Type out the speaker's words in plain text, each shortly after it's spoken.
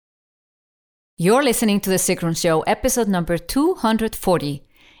You're listening to The Sigrun Show, episode number 240.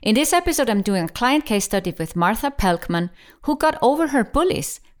 In this episode, I'm doing a client case study with Martha Pelkman, who got over her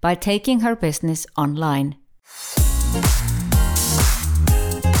bullies by taking her business online.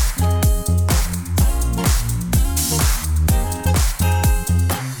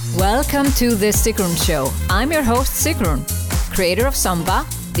 Welcome to The Sigrun Show. I'm your host, Sigrun, creator of Samba,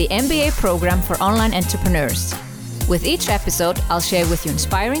 the MBA program for online entrepreneurs. With each episode, I'll share with you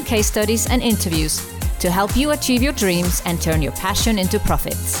inspiring case studies and interviews to help you achieve your dreams and turn your passion into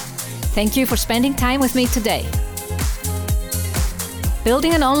profits. Thank you for spending time with me today.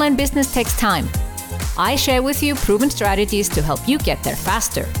 Building an online business takes time. I share with you proven strategies to help you get there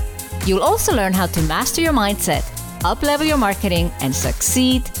faster. You'll also learn how to master your mindset, up-level your marketing, and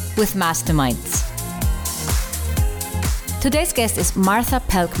succeed with masterminds. Today's guest is Martha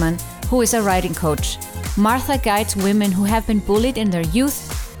Pelkman, who is a writing coach. Martha guides women who have been bullied in their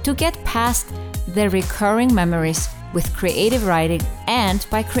youth to get past their recurring memories with creative writing and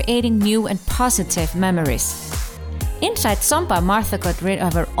by creating new and positive memories. Inside Samba, Martha got rid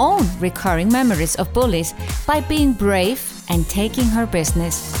of her own recurring memories of bullies by being brave and taking her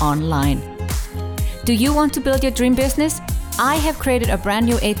business online. Do you want to build your dream business? I have created a brand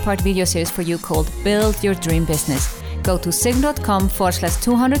new 8-part video series for you called Build Your Dream Business. Go to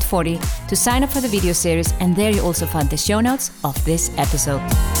sigrun.com/240 to sign up for the video series, and there you also find the show notes of this episode.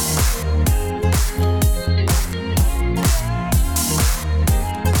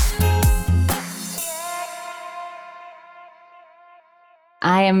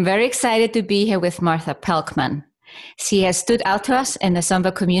 I am very excited to be here with Martha Pelkman. She has stood out to us in the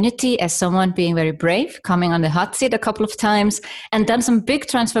Samba community as someone being very brave, coming on the hot seat a couple of times, and done some big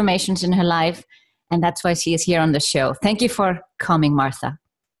transformations in her life. And that's why she is here on the show. Thank you for coming, Martha.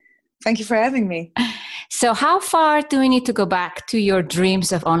 Thank you for having me. So how far do we need to go back to your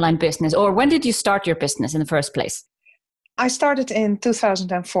dreams of online business? Or when did you start your business in the first place? I started in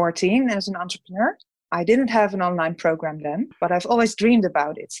 2014 as an entrepreneur. I didn't have an online program then, but I've always dreamed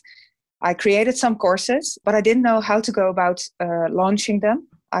about it. I created some courses, but I didn't know how to go about launching them.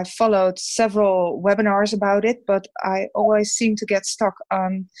 I followed several webinars about it, but I always seemed to get stuck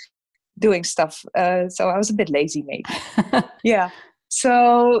on doing stuff. So I was a bit lazy maybe. Yeah.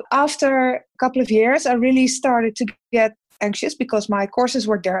 So after a couple of years, I really started to get anxious because my courses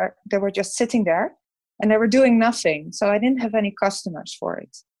were there. They were just sitting there and they were doing nothing. So I didn't have any customers for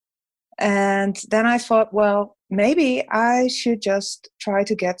it. And then I thought, well, maybe I should just try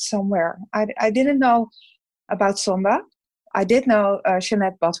to get somewhere. I didn't know about Samba. I did know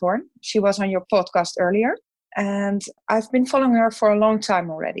Jeanette Badhoorn. She was on your podcast earlier. And I've been following her for a long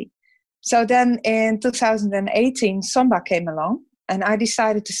time already. So then in 2018, Samba came along and I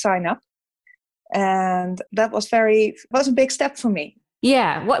decided to sign up. And that was a big step for me.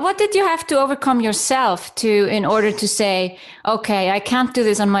 Yeah. What did you have to overcome yourself in order to say, okay, I can't do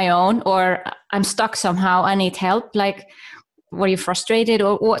this on my own, or I'm stuck somehow, I need help? Like, were you frustrated,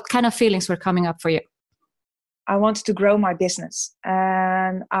 or what kind of feelings were coming up for you? I wanted to grow my business,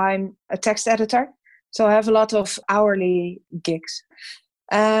 and I'm a text editor. So I have a lot of hourly gigs.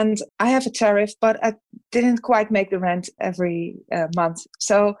 And I have a tariff, but I didn't quite make the rent every month.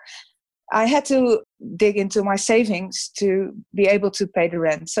 So I had to dig into my savings to be able to pay the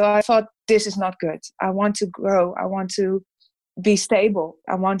rent. So I thought, this is not good. I want to grow. I want to be stable.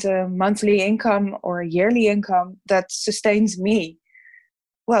 I want a monthly income or a yearly income that sustains me.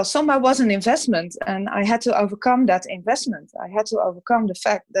 Well, Samba was an investment, and I had to overcome that investment. I had to overcome the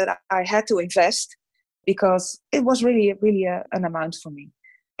fact that I had to invest because it was really an amount for me.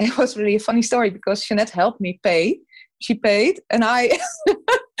 It was really a funny story because Jeanette helped me pay. She paid, and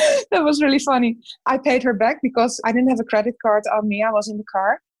that was really funny. I paid her back because I didn't have a credit card on me. I was in the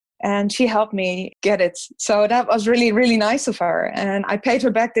car, and she helped me get it. So that was really, really nice of her. And I paid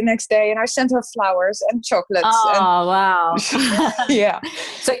her back the next day, and I sent her flowers and chocolates. Oh, wow. Yeah.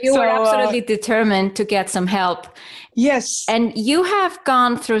 So you were absolutely determined to get some help. Yes. And you have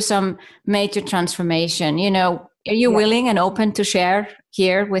gone through some major transformation. Are you willing and open to share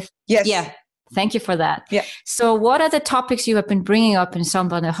here with? Yes. Yeah. Thank you for that. Yeah. So what are the topics you have been bringing up in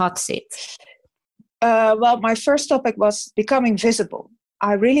Samba on the hot seat? Well, my first topic was becoming visible.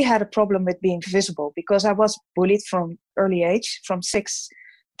 I really had a problem with being visible because I was bullied from early age, from 6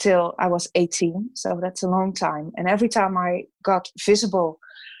 till I was 18. So that's a long time. And every time I got visible,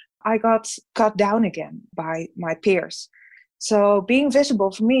 I got cut down again by my peers. So being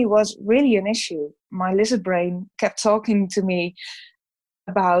visible for me was really an issue. My lizard brain kept talking to me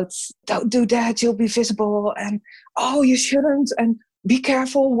about, don't do that, you'll be visible, and oh, you shouldn't, and be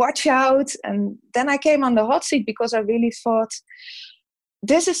careful, watch out. And then I came on the hot seat because I really thought,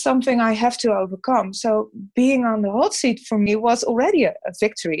 this is something I have to overcome. So being on the hot seat for me was already a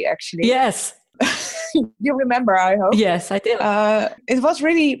victory, actually. Yes. You remember, I hope. Yes, I do. It was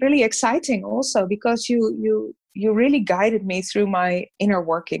really, really exciting also because you really guided me through my inner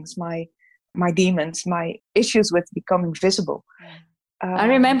workings, my demons, my issues with becoming visible. I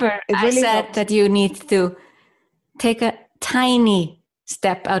remember I really said helped. That you need to take a tiny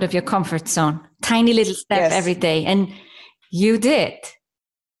step out of your comfort zone, tiny little step every day. And you did.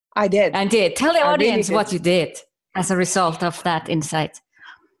 I did. Tell the audience really what you did as a result of that insight.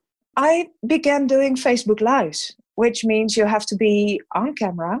 I began doing Facebook Lives, which means you have to be on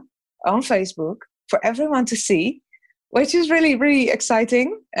camera, on Facebook, for everyone to see, which is really, really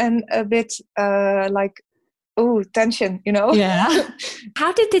exciting and a bit tension, Yeah.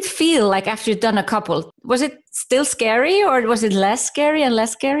 How did it feel like after you'd done a couple? Was it still scary or was it less scary and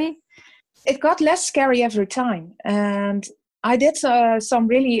less scary? It got less scary every time. And I did some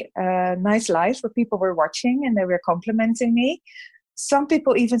really nice lives where people were watching and they were complimenting me. Some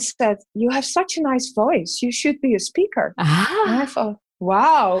people even said, "You have such a nice voice. You should be a speaker." Ah. And I thought,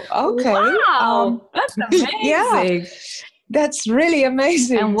 wow, okay. Wow, that's amazing. Yeah, that's really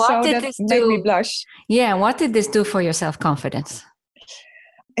amazing. And what did this made me blush. Yeah, what did this do for your self-confidence?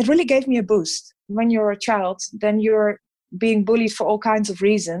 It really gave me a boost. When you're a child, then you're being bullied for all kinds of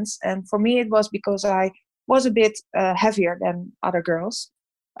reasons. And for me, it was because I was a bit heavier than other girls.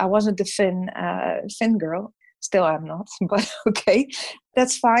 I wasn't the thin girl. Still I'm not, but okay,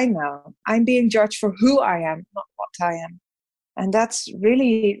 that's fine now. I'm being judged for who I am, not what I am. And that's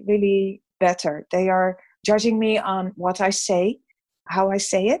really, really better. They are judging me on what I say, how I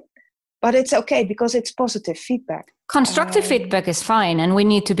say it, but it's okay because it's positive feedback. Constructive feedback is fine, and we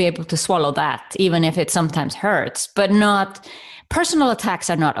need to be able to swallow that, even if it sometimes hurts, but not, personal attacks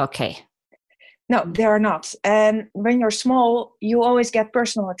are not okay. No, they are not. And when you're small, you always get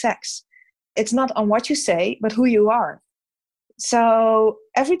personal attacks. It's not on what you say, but who you are. So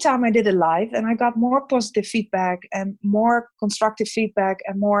every time I did a live and I got more positive feedback and more constructive feedback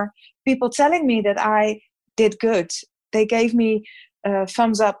and more people telling me that I did good. They gave me a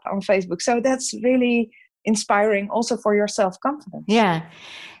thumbs up on Facebook. So that's really inspiring also for your self-confidence. Yeah.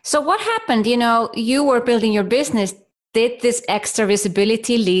 So what happened? You were building your business. Did this extra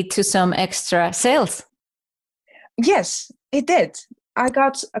visibility lead to some extra sales? Yes, it did. I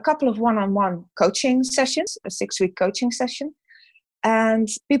got a couple of one-on-one coaching sessions, a 6-week coaching session. And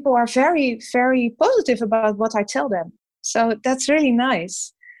people are very, very positive about what I tell them. So that's really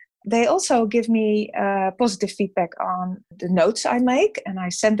nice. They also give me positive feedback on the notes I make. And I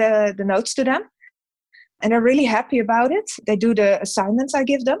send the notes to them. And they're really happy about it. They do the assignments I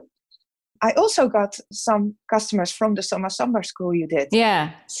give them. I also got some customers from the summer school you did.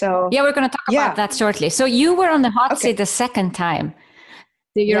 Yeah. So we're going to talk about that shortly. So you were on the hot seat the second time.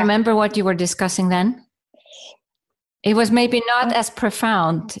 Do you remember what you were discussing then? It was maybe not as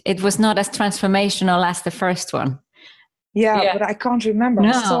profound. It was not as transformational as the first one. Yeah, but I can't remember.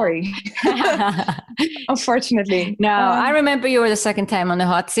 No. Sorry. Unfortunately. No, I remember you were the second time on the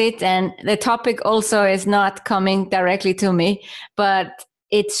hot seat, and the topic also is not coming directly to me, but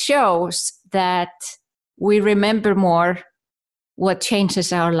it shows that we remember more what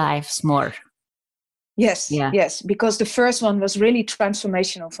changes our lives more. Yes, because the first one was really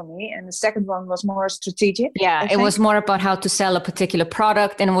transformational for me, and the second one was more strategic. Yeah, it was more about how to sell a particular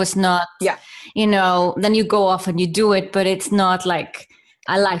product, and it was not, then you go off and you do it, but it's not like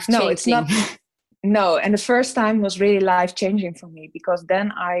a life-changing. No, it's not. No, and the first time was really life-changing for me because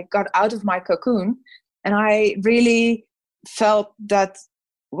then I got out of my cocoon and I really felt that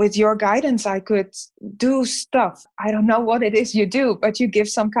with your guidance, I could do stuff. I don't know what it is you do, but you give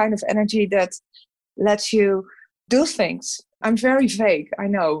some kind of energy that lets you do things. I'm very vague, I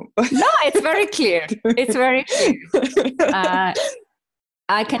know. No, it's very clear. It's very clear.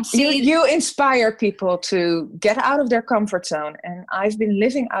 I can see you inspire people to get out of their comfort zone. And I've been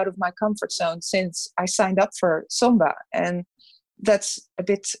living out of my comfort zone since I signed up for Zumba. And that's a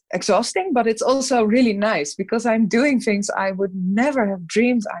bit exhausting, but it's also really nice because I'm doing things I would never have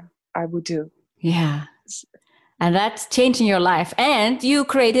dreamed I would do. Yeah. And that's changing your life. And you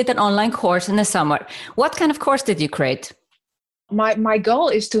created an online course in the summer. What kind of course did you create? My goal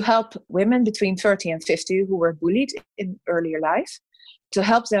is to help women between 30 and 50 who were bullied in earlier life, to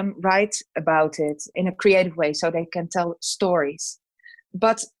help them write about it in a creative way so they can tell stories.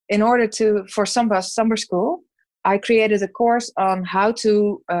 But in order for Summer School, I created a course on how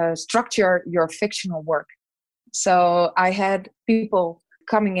to structure your fictional work. So I had people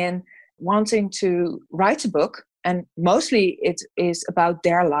coming in wanting to write a book, and mostly it is about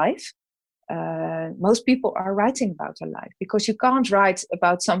their life. most people are writing about their life, because you can't write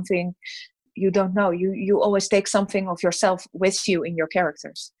about something you don't know. You always take something of yourself with you in your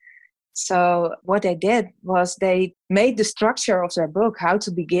characters. So what they did was they made the structure of their book, how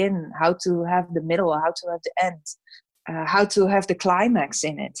to begin, how to have the middle, how to have the end, how to have the climax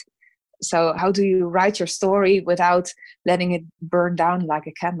in it. So how do you write your story without letting it burn down like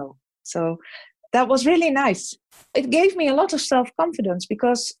a candle? So that was really nice. It gave me a lot of self-confidence,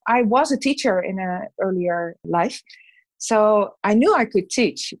 because I was a teacher in an earlier life. So I knew I could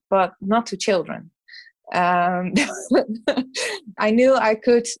teach, but not to children. I knew I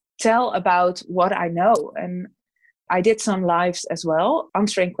could tell about what I know. And I did some lives as well,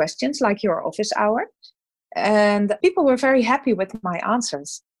 answering questions like your office hour. And people were very happy with my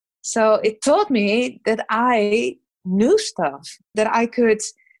answers. So it taught me that I knew stuff, that I could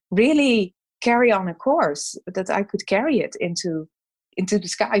really carry on a course, that I could carry it into the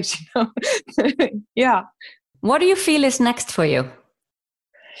skies, Yeah. What do you feel is next for you?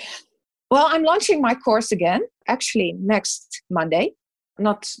 Well, I'm launching my course again, actually next Monday,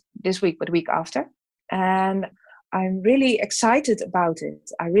 not this week, but the week after. And I'm really excited about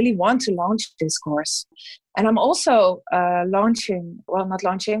it. I really want to launch this course. And I'm also I'm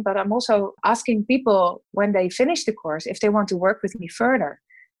also asking people when they finish the course, if they want to work with me further.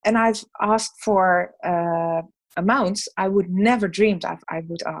 And I've asked for amounts I would never dreamed I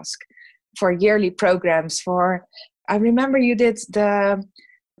would ask, for yearly programs. I remember you did the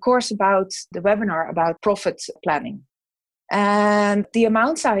course about the webinar about profit planning. And the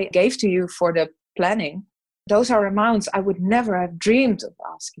amounts I gave to you for the planning, those are amounts I would never have dreamed of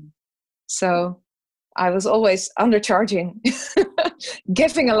asking. So I was always undercharging,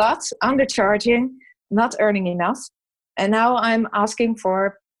 giving a lot, undercharging, not earning enough. And now I'm asking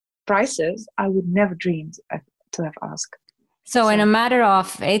for prices I would never dreamed to have asked. So in a matter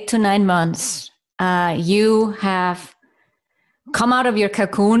of 8 to 9 months, you have come out of your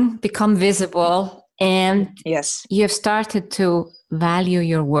cocoon, become visible, and yes, you have started to value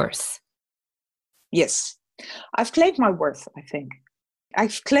your worth. Yes. I've claimed my worth, I think.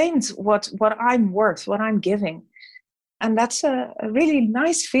 I've claimed what I'm worth, what I'm giving. And that's a really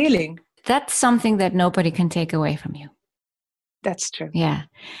nice feeling. That's something that nobody can take away from you. That's true. Yeah.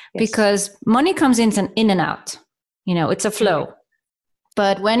 Yes. Because money comes in and out. It's a flow. Mm-hmm.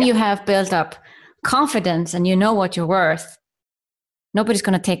 But when you have built up confidence and you know what you're worth, nobody's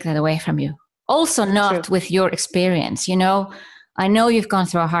going to take that away from you. Also not with your experience. I know you've gone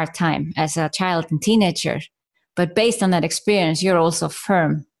through a hard time as a child and teenager, but based on that experience, you're also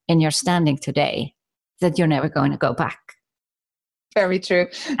firm in your standing today that you're never going to go back. Very true.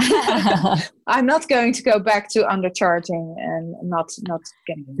 I'm not going to go back to undercharging and not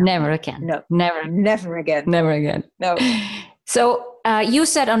getting enough. Never again. No. Never again. Never again. No. So you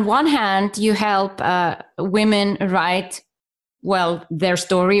said on one hand, you help women write, their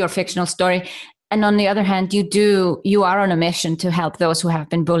story or fictional story. And on the other hand, you are on a mission to help those who have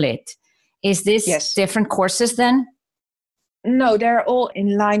been bullied. Is this different courses then? No, they're all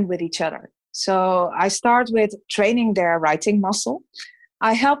in line with each other. So I start with training their writing muscle.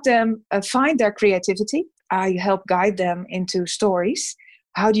 I help them find their creativity. I help guide them into stories.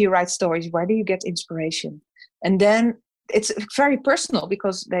 How do you write stories? Where do you get inspiration? And then it's very personal,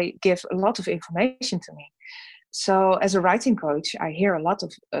 because they give a lot of information to me. So as a writing coach, I hear a lot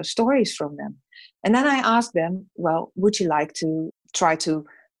of stories from them. And then I ask them, would you like to try to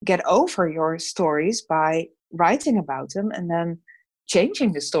get over your stories by writing about them and then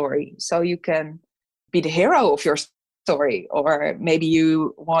changing the story so you can be the hero of your story? Or maybe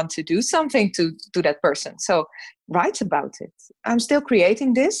you want to do something to that person. So write about it. I'm still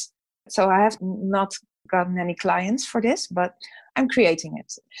creating this. So I have not gotten any clients for this, but I'm creating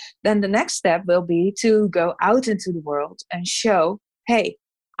it. Then the next step will be to go out into the world and show, hey,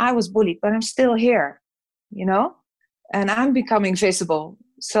 I was bullied, but I'm still here, and I'm becoming visible.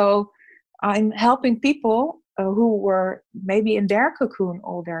 So I'm helping people who were maybe in their cocoon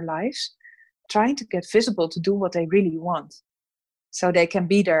all their lives, trying to get visible to do what they really want, so they can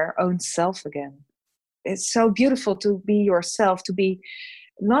be their own self again. It's so beautiful to be yourself,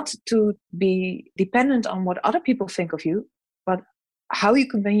 not to be dependent on what other people think of you, but how you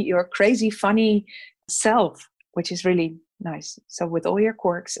can be your crazy, funny self, which is really nice. So with all your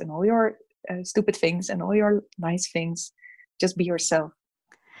quirks and all your stupid things and all your nice things, just be yourself.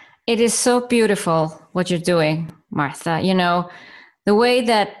 It is so beautiful what you're doing, Martha. The way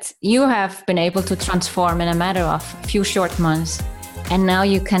that you have been able to transform in a matter of a few short months, and now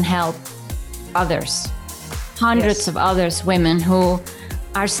you can help others, hundreds of others, women who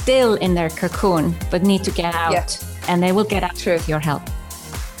are still in their cocoon but need to get out, and they will get out with your help.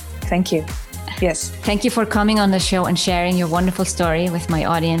 Thank you. Yes. Thank you for coming on the show and sharing your wonderful story with my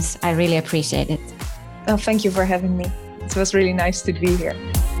audience. I really appreciate it. Oh, thank you for having me. It was really nice to be here.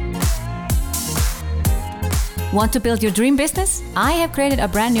 Want to build your dream business? I have created a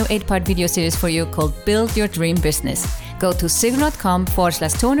brand new 8-part video series for you called Build Your Dream Business. Go to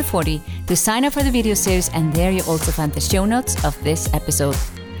sigrun.com/240 to sign up for the video series, and there you also find the show notes of this episode.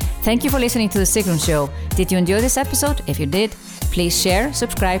 Thank you for listening to The Sigrun Show. Did you enjoy this episode? If you did, please share,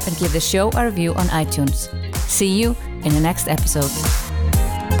 subscribe, and give the show a review on iTunes. See you in the next episode.